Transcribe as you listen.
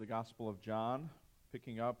Gospel of John,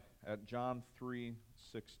 picking up at John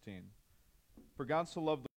 3:16. For God so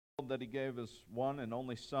loved the world that he gave his one and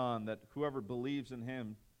only Son, that whoever believes in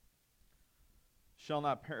him shall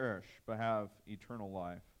not perish, but have eternal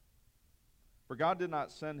life. For God did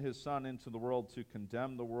not send his Son into the world to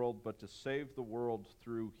condemn the world, but to save the world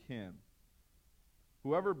through him.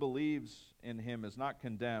 Whoever believes in him is not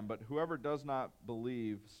condemned, but whoever does not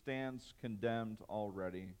believe stands condemned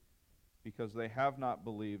already, because they have not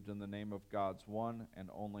believed in the name of God's one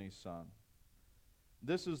and only Son.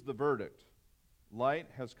 This is the verdict. Light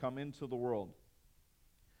has come into the world,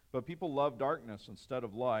 but people love darkness instead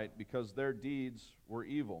of light because their deeds were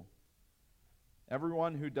evil.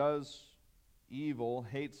 Everyone who does evil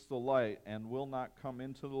hates the light and will not come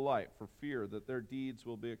into the light for fear that their deeds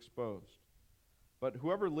will be exposed. But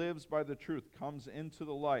whoever lives by the truth comes into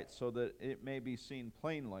the light so that it may be seen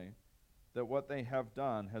plainly that what they have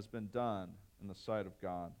done has been done in the sight of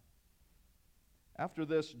God. After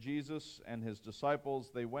this, Jesus and his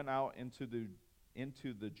disciples, they went out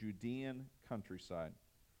into the Judean countryside,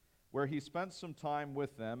 where he spent some time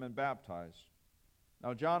with them and baptized.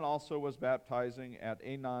 Now John also was baptizing at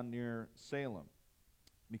Aenon near Salem,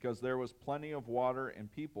 because there was plenty of water and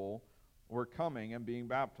people were coming and being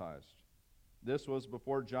baptized. This was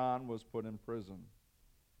before John was put in prison.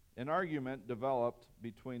 An argument developed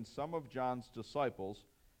between some of John's disciples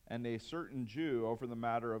and a certain Jew over the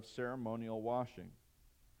matter of ceremonial washing.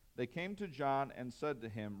 They came to John and said to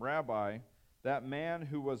him, Rabbi, that man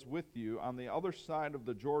who was with you on the other side of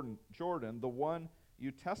the Jordan, the one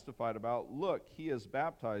you testified about, look, he is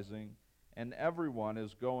baptizing, and everyone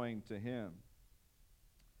is going to him.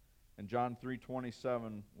 In John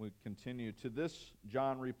 3:27, we continue. To this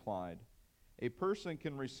John replied, a person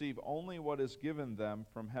can receive only what is given them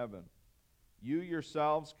from heaven. You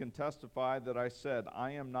yourselves can testify that I said,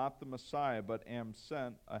 I am not the Messiah, but am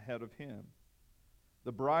sent ahead of him.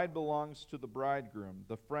 The bride belongs to the bridegroom.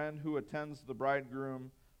 The friend who attends the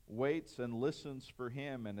bridegroom waits and listens for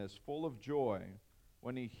him and is full of joy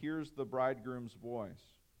when he hears the bridegroom's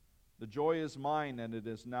voice. The joy is mine, and it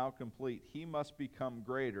is now complete. He must become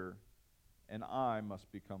greater, and I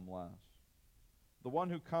must become less. The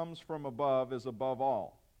one who comes from above is above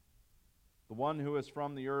all. The one who is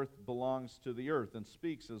from the earth belongs to the earth and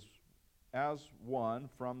speaks as one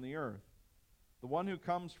from the earth. The one who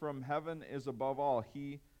comes from heaven is above all.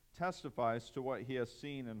 He testifies to what he has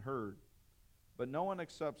seen and heard, but no one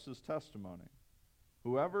accepts his testimony.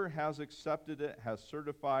 Whoever has accepted it has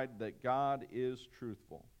certified that God is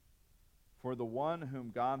truthful. For the one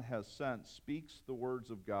whom God has sent speaks the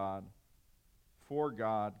words of God, for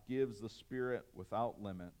God gives the Spirit without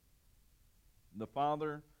limit. The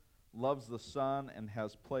Father loves the Son and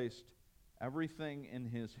has placed everything in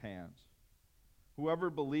his hands. Whoever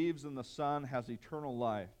believes in the Son has eternal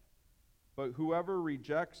life, but whoever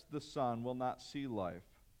rejects the Son will not see life,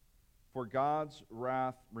 for God's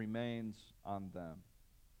wrath remains on them.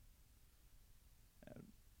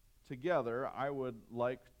 Together, I would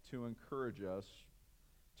like to encourage us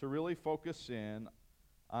to really focus in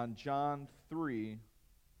on John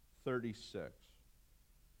 3:36.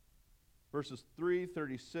 Verses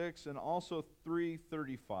 3:36 and also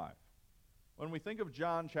 3:35. When we think of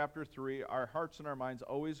John chapter 3, our hearts and our minds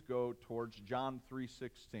always go towards John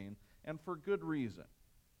 3:16, and for good reason.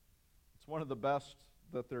 It's one of the best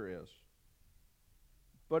that there is.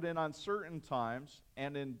 But in uncertain times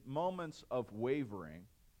and in moments of wavering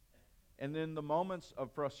and in the moments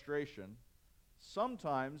of frustration,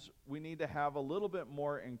 sometimes we need to have a little bit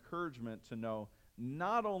more encouragement to know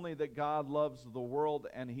not only that God loves the world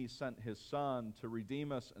and he sent his Son to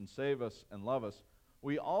redeem us and save us and love us,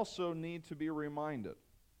 we also need to be reminded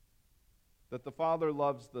that the Father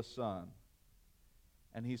loves the Son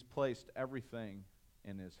and he's placed everything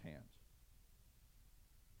in his hands.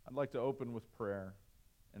 I'd like to open with prayer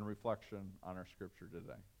and reflection on our scripture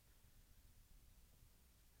today.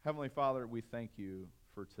 Heavenly Father, we thank you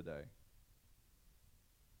for today.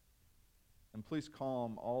 And please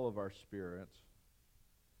calm all of our spirits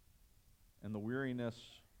and the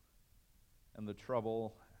weariness and the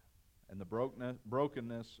trouble and the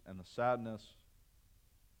brokenness and the sadness.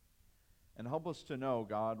 And help us to know,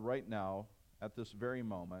 God, right now, at this very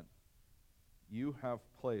moment, you have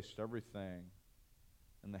placed everything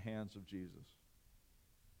in the hands of Jesus.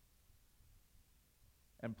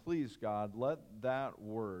 And please, God, let that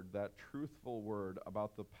word, that truthful word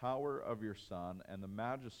about the power of your Son and the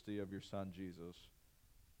majesty of your Son, Jesus,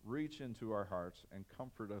 reach into our hearts and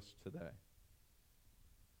comfort us today.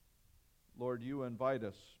 Lord, you invite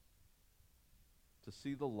us to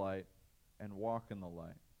see the light and walk in the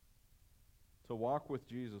light, to walk with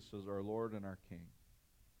Jesus as our Lord and our King.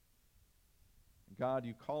 God,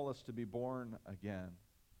 you call us to be born again.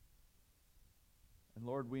 And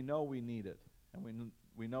Lord, we know we need it, and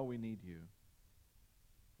we know we need you.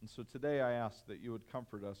 And so today I ask that you would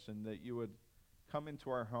comfort us and that you would come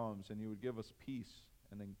into our homes and you would give us peace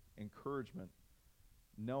and encouragement,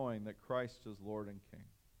 knowing that Christ is Lord and King.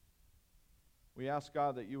 We ask,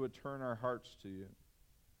 God, that you would turn our hearts to you.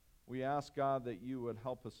 We ask, God, that you would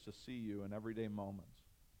help us to see you in everyday moments.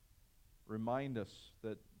 Remind us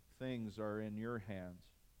that things are in your hands,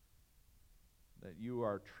 that you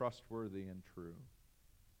are trustworthy and true.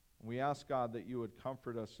 We ask, God, that you would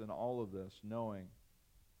comfort us in all of this, knowing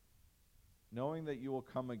that you will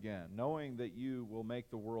come again, knowing that you will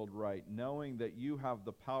make the world right, knowing that you have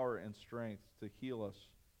the power and strength to heal us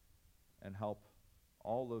and help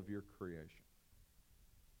all of your creation.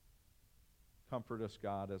 Comfort us,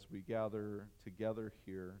 God, as we gather together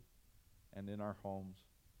here and in our homes.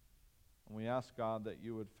 And we ask, God, that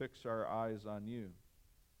you would fix our eyes on you,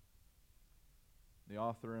 the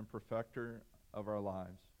author and perfecter of our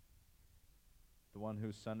lives, the one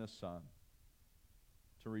who sent his Son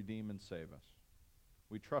to redeem and save us.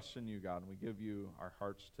 We trust in you, God, and we give you our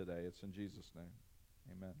hearts today. It's in Jesus' name.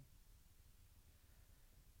 Amen.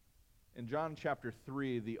 In John chapter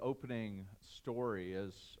 3, the opening story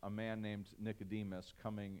is a man named Nicodemus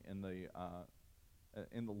coming into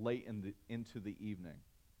the evening.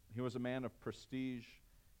 He was a man of prestige.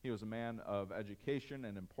 He was a man of education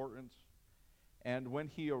and importance. And when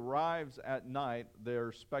he arrives at night,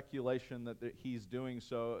 there's speculation that he's doing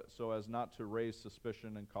so as not to raise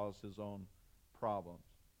suspicion and cause his own problems.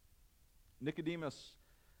 Nicodemus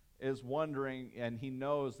is wondering, and he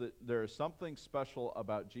knows that there is something special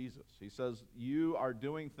about Jesus. He says, you are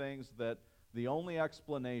doing things that the only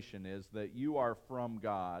explanation is that you are from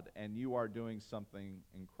God and you are doing something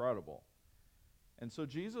incredible. And so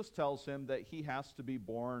Jesus tells him that he has to be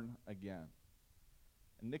born again.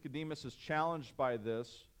 And Nicodemus is challenged by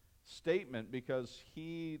this statement because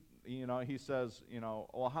he says,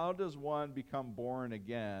 well, how does one become born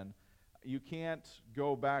again? You can't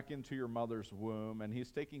go back into your mother's womb, and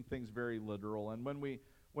he's taking things very literal. And when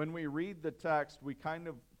we read the text, we kind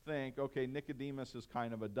of think, okay, Nicodemus is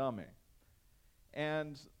kind of a dummy.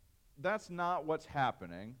 And that's not what's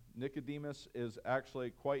happening. Nicodemus is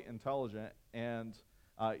actually quite intelligent, and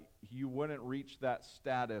you wouldn't reach that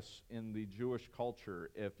status in the Jewish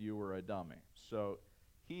culture if you were a dummy. So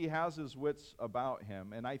he has his wits about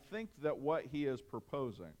him, and I think that what he is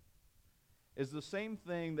proposing is the same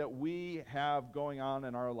thing that we have going on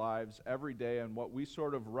in our lives every day and what we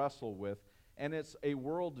sort of wrestle with, and it's a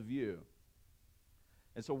worldview.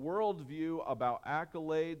 It's a worldview about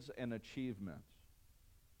accolades and achievements.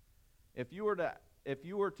 If you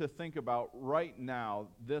were to think about right now,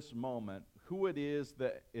 this moment, who it is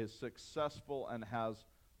that is successful and has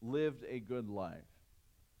lived a good life,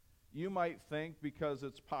 you might think, because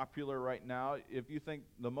it's popular right now, if you think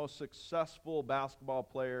the most successful basketball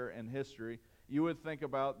player in history, you would think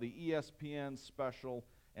about the ESPN special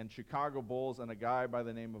and Chicago Bulls and a guy by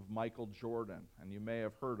the name of Michael Jordan. And you may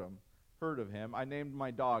have heard of him. I named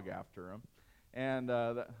my dog after him. And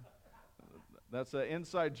that's an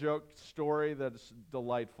inside joke story that's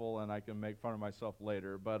delightful, and I can make fun of myself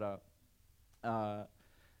later. But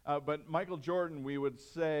Michael Jordan, we would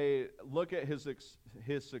say, look at his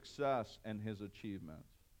success and his achievements.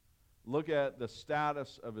 Look at the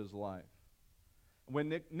status of his life.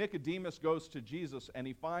 When Nicodemus goes to Jesus and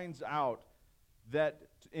he finds out that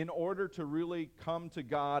in order to really come to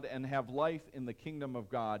God and have life in the kingdom of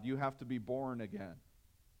God, you have to be born again.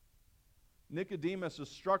 Nicodemus is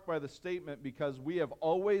struck by the statement because we have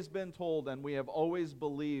always been told and we have always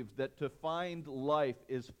believed that to find life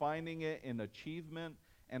is finding it in achievement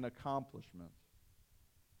and accomplishment.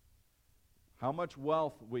 How much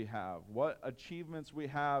wealth we have, what achievements we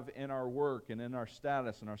have in our work and in our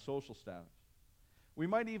status and our social status. We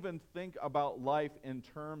might even think about life in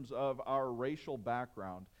terms of our racial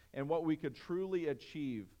background and what we could truly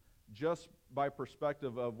achieve just by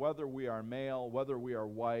perspective of whether we are male, whether we are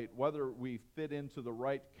white, whether we fit into the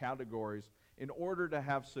right categories in order to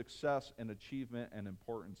have success and achievement and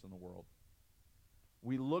importance in the world.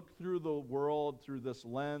 We look through the world through this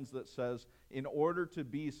lens that says, in order to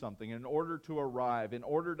be something, in order to arrive, in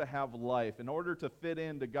order to have life, in order to fit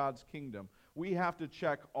into God's kingdom, we have to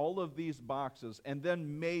check all of these boxes, and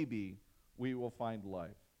then maybe we will find life.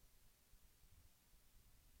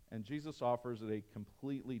 And Jesus offers a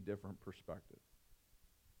completely different perspective.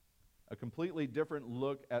 A completely different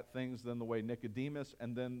look at things than the way Nicodemus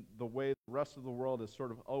and then the way the rest of the world has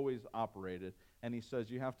sort of always operated. And he says,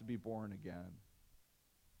 you have to be born again.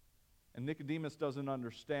 And Nicodemus doesn't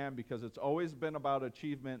understand because it's always been about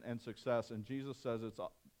achievement and success, and Jesus says it's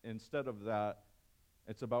instead of that,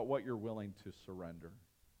 it's about what you're willing to surrender.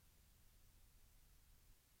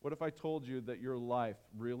 What if I told you that your life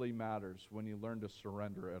really matters when you learn to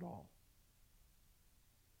surrender it all?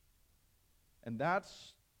 And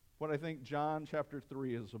that's what I think John chapter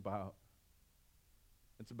 3 is about.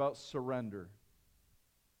 It's about surrender.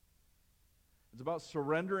 It's about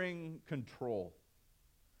surrendering control,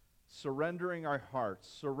 surrendering our hearts,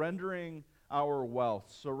 surrendering our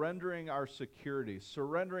wealth, surrendering our security,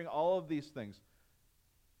 surrendering all of these things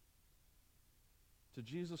to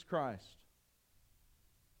Jesus Christ,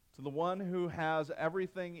 to the one who has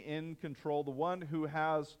everything in control, the one who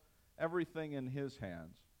has everything in his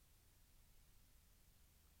hands.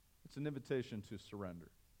 It's an invitation to surrender.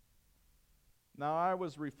 Now, I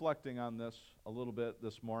was reflecting on this a little bit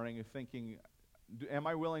this morning, thinking, am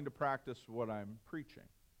I willing to practice what I'm preaching?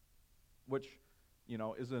 Which,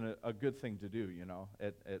 isn't a good thing to do,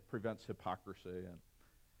 It prevents hypocrisy.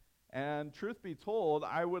 And truth be told,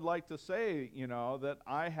 I would like to say, that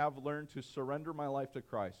I have learned to surrender my life to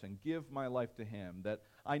Christ and give my life to Him, that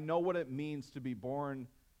I know what it means to be born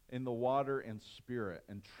in the water and Spirit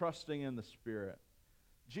and trusting in the Spirit.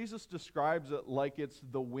 Jesus describes it like it's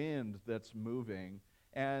the wind that's moving,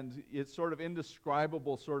 and it's sort of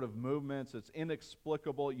indescribable sort of movements. It's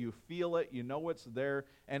inexplicable. You feel it, you know it's there,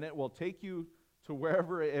 and it will take you to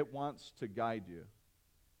wherever it wants to guide you.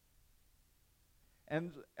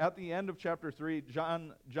 And at the end of chapter 3,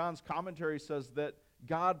 John's commentary says that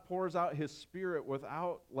God pours out His Spirit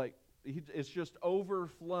without, it's just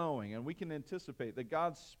overflowing, and we can anticipate that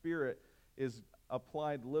God's Spirit is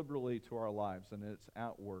applied liberally to our lives, and it's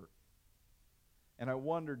at work. And I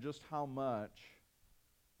wonder just how much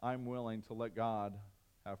I'm willing to let God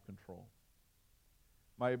have control.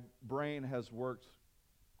 My brain has worked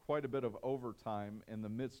quite a bit of overtime in the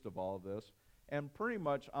midst of all of this, and pretty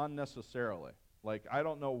much unnecessarily. I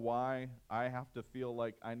don't know why I have to feel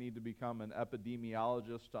like I need to become an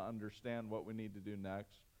epidemiologist to understand what we need to do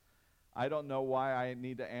next. I don't know why I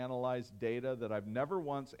need to analyze data that I've never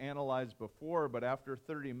once analyzed before, but after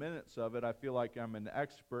 30 minutes of it, I feel like I'm an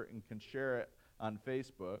expert and can share it on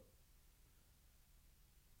Facebook.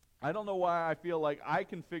 I don't know why I feel like I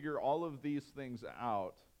can figure all of these things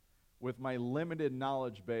out with my limited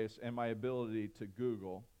knowledge base and my ability to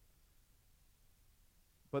Google.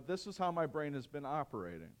 But this is how my brain has been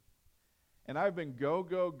operating. And I've been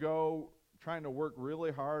go, trying to work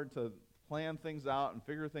really hard to plan things out and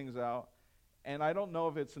figure things out. And I don't know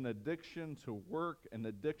if it's an addiction to work, an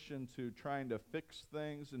addiction to trying to fix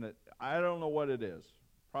things, and I don't know what it is.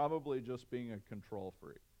 Probably just being a control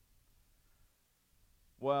freak.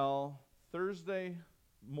 Well, Thursday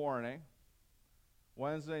morning,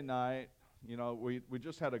 Wednesday night, we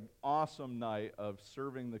just had an awesome night of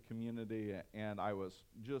serving the community, and I was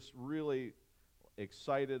just really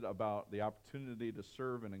excited about the opportunity to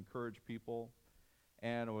serve and encourage people.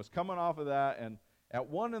 And it was coming off of that, and at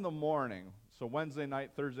 1 in the morning, so Wednesday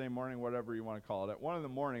night, Thursday morning, whatever you want to call it, at 1 in the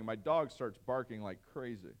morning, my dog starts barking like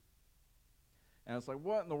crazy. And it's like,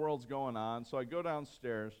 what in the world's going on? So I go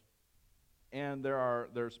downstairs, and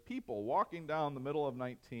there's people walking down the middle of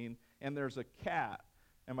 19, and there's a cat,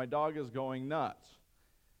 and my dog is going nuts.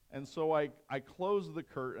 And so I close the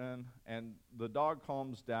curtain, and the dog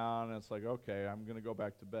calms down, and it's like, okay, I'm going to go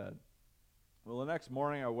back to bed. Well, the next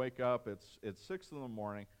morning I wake up, it's 6 in the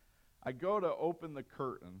morning. I go to open the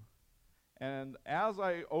curtain, and as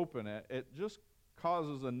I open it, it just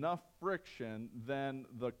causes enough friction, then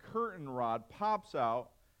the curtain rod pops out,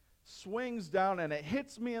 swings down, and it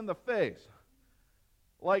hits me in the face.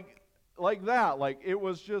 Like that. It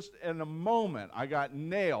was just in a moment, I got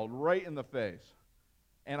nailed right in the face.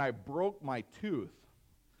 And I broke my tooth.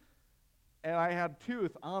 And I had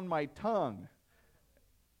tooth on my tongue.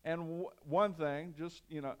 And one thing,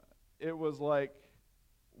 it was like,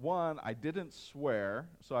 one, I didn't swear,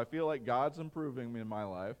 so I feel like God's improving me in my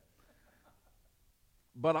life.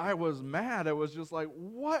 But I was mad. It was just like,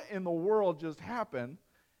 what in the world just happened?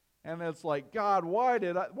 And it's like, God, why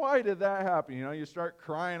did that happen? You start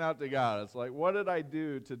crying out to God. It's like, what did I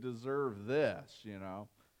do to deserve this,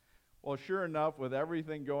 Well, sure enough, with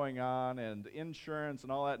everything going on and insurance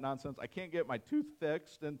and all that nonsense, I can't get my tooth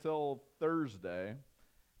fixed until Thursday.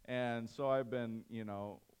 And so I've been,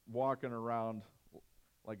 walking around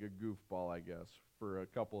like a goofball, I guess, for a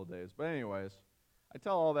couple of days. But anyways, I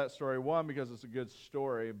tell all that story, one, because it's a good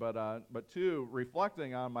story, but two,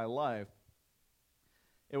 reflecting on my life,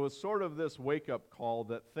 it was sort of this wake-up call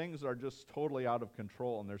that things are just totally out of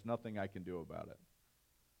control and there's nothing I can do about it.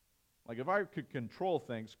 Like if I could control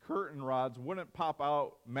things, curtain rods wouldn't pop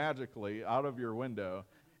out magically out of your window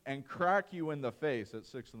and crack you in the face at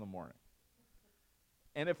 6 in the morning.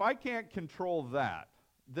 And if I can't control that,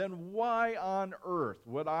 then why on earth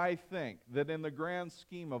would I think that in the grand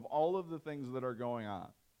scheme of all of the things that are going on,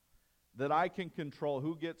 that I can control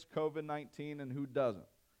who gets COVID-19 and who doesn't?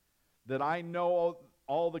 That I know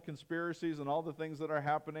all the conspiracies and all the things that are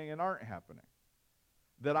happening and aren't happening?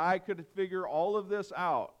 That I could figure all of this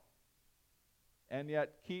out and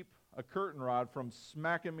yet keep a curtain rod from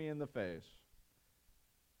smacking me in the face?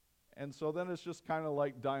 And so then it's just kind of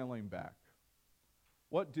like dialing back.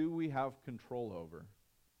 What do we have control over?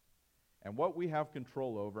 And what we have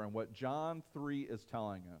control over, and what John 3 is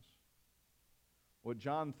telling us, what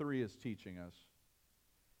John 3 is teaching us,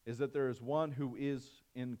 is that there is one who is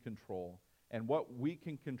in control. And what we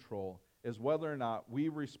can control is whether or not we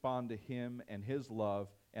respond to him and his love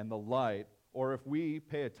and the light, or if we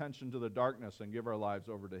pay attention to the darkness and give our lives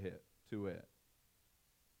over to it.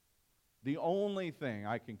 The only thing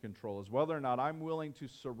I can control is whether or not I'm willing to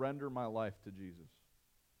surrender my life to Jesus.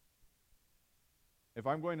 If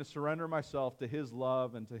I'm going to surrender myself to his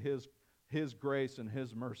love and to his grace and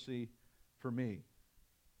his mercy for me.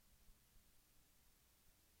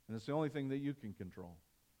 And it's the only thing that you can control.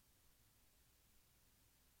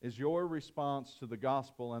 Is your response to the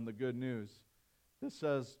gospel and the good news that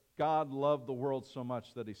says God loved the world so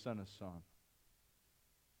much that he sent his son.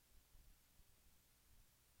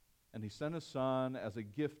 And he sent his son as a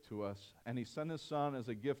gift to us, and he sent his son as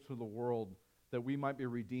a gift to the world that we might be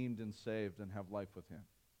redeemed and saved and have life with him.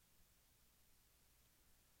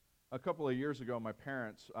 A couple of years ago, my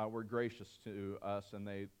parents were gracious to us, and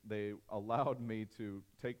they allowed me to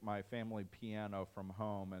take my family piano from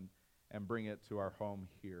home and bring it to our home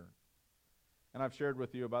here. And I've shared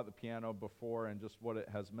with you about the piano before and just what it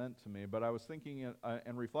has meant to me, but I was thinking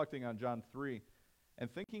and reflecting on John 3 and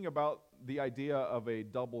thinking about the idea of a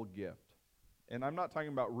double gift. And I'm not talking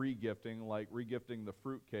about regifting, like regifting the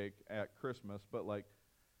fruitcake at Christmas, but like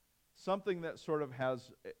something that sort of has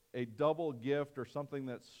a double gift or something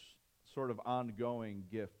that's sort of ongoing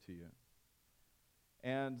gift to you.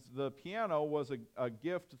 And the piano was a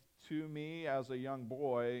gift to me as a young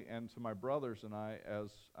boy and to my brothers and I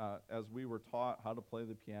as we were taught how to play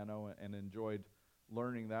the piano and enjoyed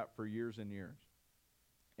learning that for years and years.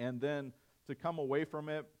 And then to come away from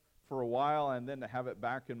it for a while and then to have it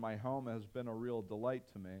back in my home has been a real delight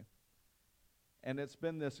to me. And it's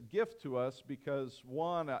been this gift to us because,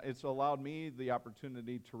 one, it's allowed me the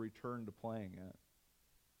opportunity to return to playing it.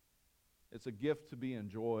 It's a gift to be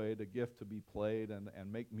enjoyed, a gift to be played and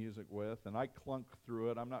make music with. And I clunk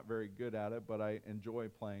through it. I'm not very good at it, but I enjoy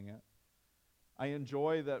playing it. I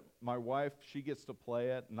enjoy that my wife, she gets to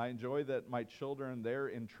play it. And I enjoy that my children, they're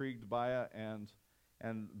intrigued by it and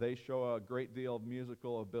they show a great deal of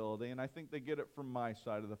musical ability. And I think they get it from my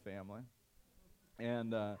side of the family.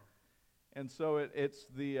 And so it's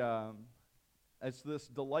this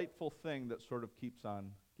delightful thing that sort of keeps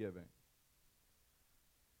on giving.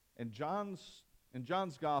 In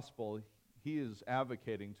John's gospel, he is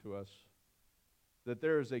advocating to us that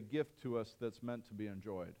there is a gift to us that's meant to be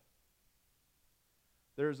enjoyed.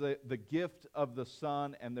 There's the gift of the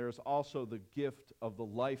Son, and there's also the gift of the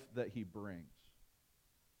life that he brings.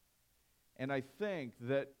 And I think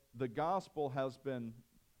that the gospel has been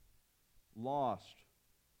lost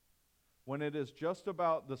when it is just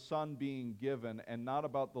about the Son being given and not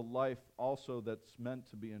about the life also that's meant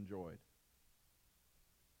to be enjoyed.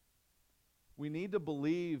 We need to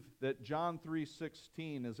believe that John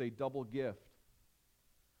 3:16 is a double gift.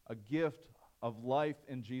 A gift of life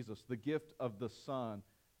in Jesus, the gift of the Son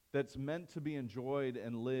that's meant to be enjoyed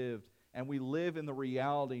and lived. And we live in the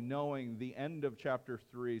reality knowing the end of chapter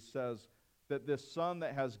 3 says that this Son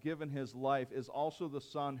that has given his life is also the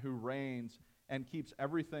Son who reigns and keeps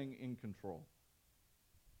everything in control.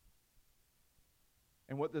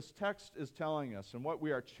 And what this text is telling us and what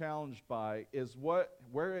we are challenged by is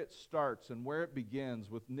where it starts and where it begins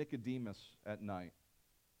with Nicodemus at night.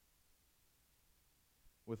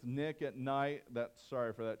 With Nick at night,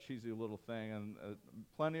 sorry for that cheesy little thing, and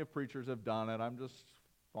plenty of preachers have done it. I'm just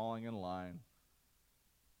falling in line.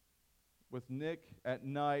 With Nick at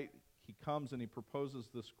night, he comes and he proposes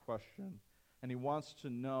this question, and he wants to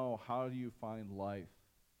know, how do you find life?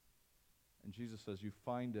 And Jesus says, you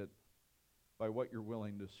find it by what you're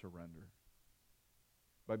willing to surrender.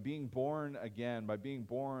 By being born again, by being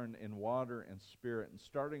born in water and spirit and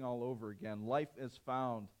starting all over again, life is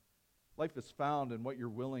found in what you're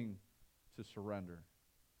willing to surrender.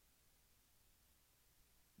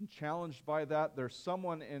 And challenged by that, there's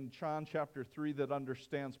someone in John chapter 3 that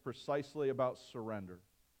understands precisely about surrender.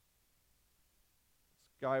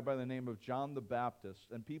 guy by the name of John the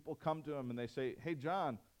Baptist, and people come to him and they say, "Hey,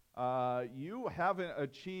 John, you haven't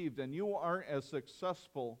achieved and you aren't as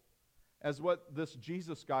successful as what this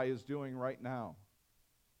Jesus guy is doing right now.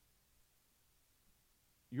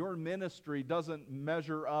 Your ministry doesn't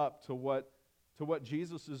measure up to what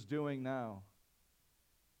Jesus is doing now."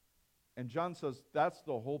 And John says, that's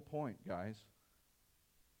the whole point, guys.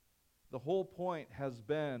 The whole point has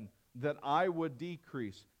been that I would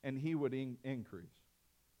decrease and he would increase.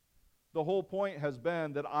 The whole point has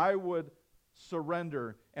been that I would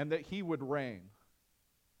surrender and that he would reign.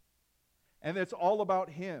 And it's all about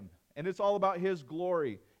him. And it's all about his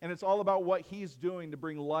glory. And it's all about what he's doing to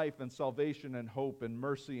bring life and salvation and hope and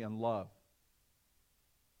mercy and love.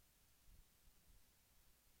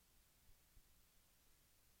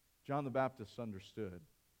 John the Baptist understood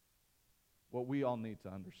what we all need to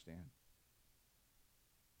understand.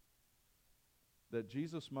 That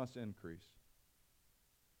Jesus must increase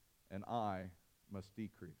and I must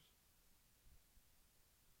decrease.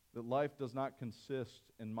 That life does not consist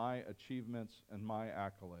in my achievements and my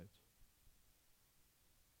accolades.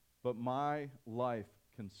 But my life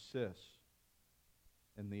consists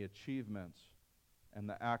in the achievements and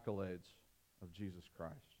the accolades of Jesus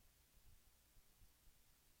Christ.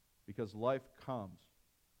 Because life comes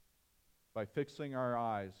by fixing our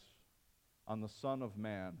eyes on the Son of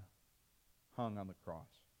Man hung on the cross.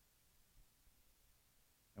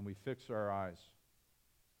 And we fix our eyes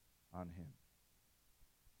on him.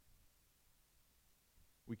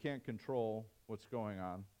 We can't control what's going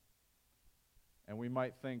on. And we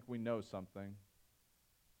might think we know something.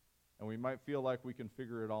 And we might feel like we can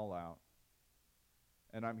figure it all out.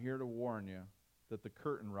 And I'm here to warn you that the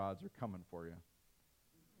curtain rods are coming for you.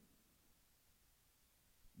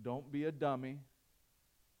 Don't be a dummy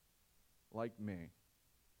like me.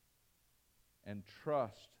 And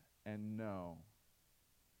trust and know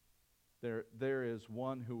there is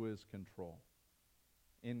one who is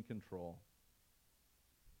in control.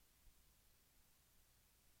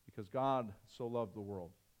 Because God so loved the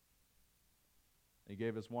world, he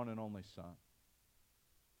gave his one and only Son,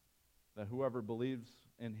 that whoever believes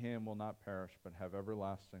in him will not perish but have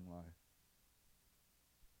everlasting life.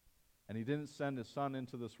 And he didn't send his Son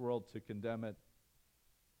into this world to condemn it,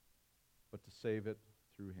 but to save it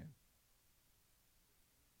through him.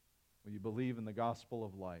 Will you believe in the gospel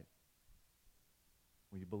of light?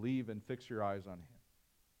 Will you believe and fix your eyes on him?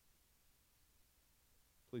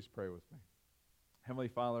 Please pray with me. Heavenly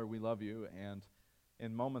Father, we love you, and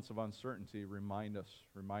in moments of uncertainty, remind us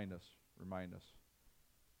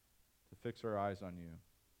to fix our eyes on you.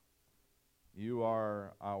 You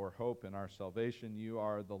are our hope and our salvation. You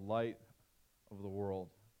are the light of the world.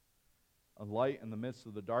 A light in the midst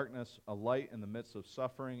of the darkness, a light in the midst of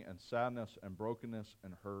suffering and sadness and brokenness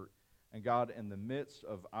and hurt. And God, in the midst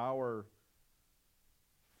of our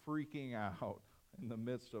freaking out, in the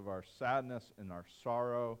midst of our sadness and our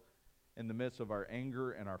sorrow, in the midst of our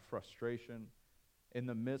anger and our frustration, in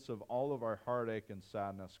the midst of all of our heartache and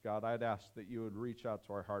sadness, God, I'd ask that you would reach out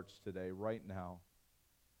to our hearts today, right now,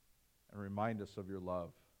 and remind us of your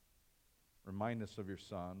love. Remind us of your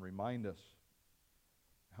Son. Remind us.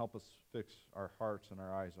 Help us fix our hearts and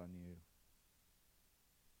our eyes on you.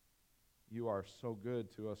 You are so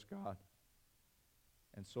good to us, God,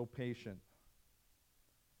 and so patient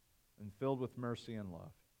and filled with mercy and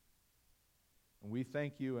love. And we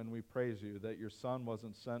thank you and we praise you that your Son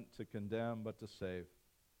wasn't sent to condemn but to save.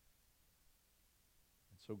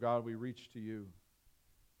 And so, God, we reach to you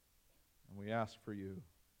and we ask for you,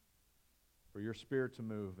 for your Spirit to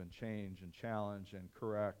move and change and challenge and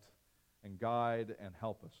correct and guide and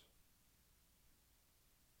help us.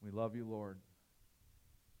 We love you, Lord.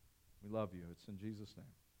 We love you. It's in Jesus'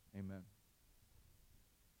 name. Amen.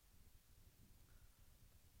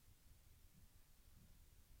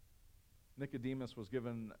 Nicodemus was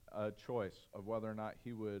given a choice of whether or not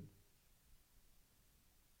he would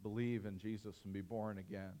believe in Jesus and be born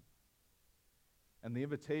again. And the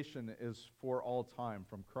invitation is for all time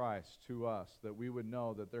from Christ to us, that we would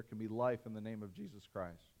know that there can be life in the name of Jesus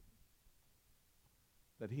Christ.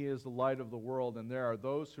 That he is the light of the world, and there are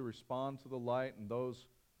those who respond to the light and those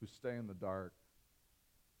who stay in the dark.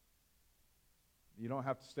 You don't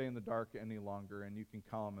have to stay in the dark any longer, and you can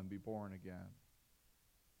come and be born again.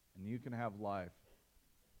 And you can have life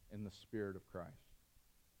in the Spirit of Christ.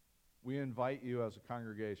 We invite you as a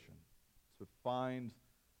congregation to find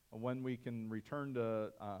when we can return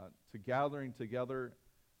to gathering together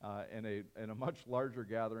in a much larger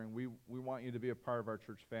gathering. We want you to be a part of our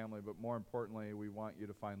church family, but more importantly, we want you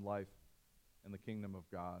to find life in the kingdom of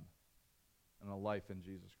God and a life in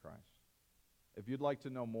Jesus Christ. If you'd like to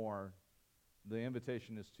know more, The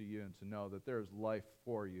invitation is to you and to know that there is life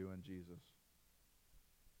for you in Jesus.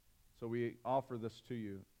 So we offer this to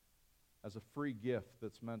you as a free gift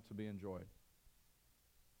that's meant to be enjoyed.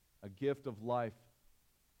 A gift of life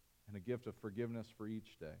and a gift of forgiveness for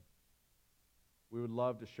each day. We would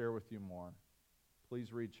love to share with you more.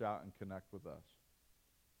 Please reach out and connect with us.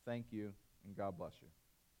 Thank you, and God bless you.